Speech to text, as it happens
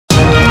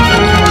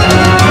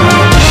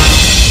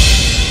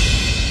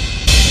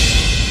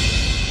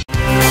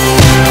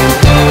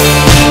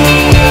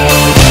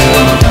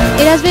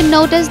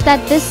noticed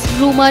that this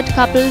rumored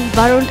couple,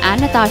 Varun and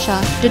Natasha,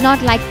 do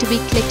not like to be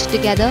clicked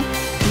together,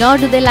 nor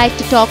do they like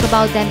to talk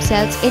about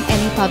themselves in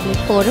any public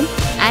forum,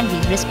 and we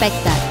respect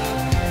that.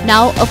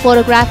 Now, a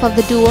photograph of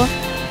the duo,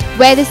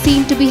 where they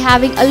seem to be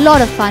having a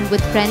lot of fun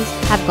with friends,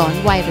 have gone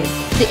viral.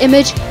 The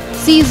image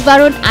sees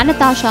Varun and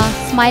Natasha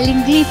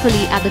smiling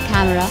gleefully at the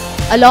camera,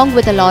 along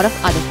with a lot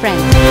of other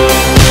friends.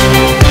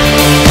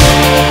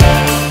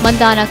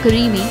 Mandana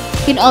Karimi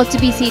can also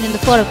be seen in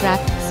the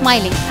photograph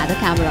smiling at the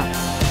camera.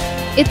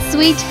 It's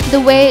sweet the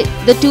way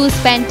the two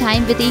spend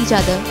time with each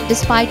other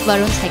despite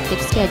Varun's hectic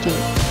schedule.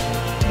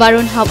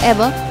 Varun,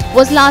 however,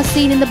 was last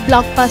seen in the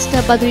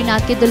blockbuster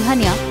Badrinath Ki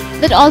Dulhania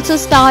that also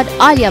starred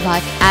Alia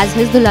Bhatt as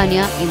his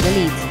Dulhania in the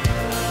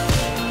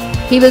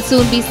leads. He will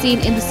soon be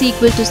seen in the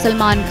sequel to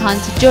Salman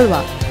Khan's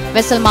Jurwa,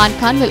 where Salman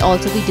Khan will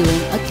also be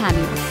doing a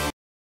cameo.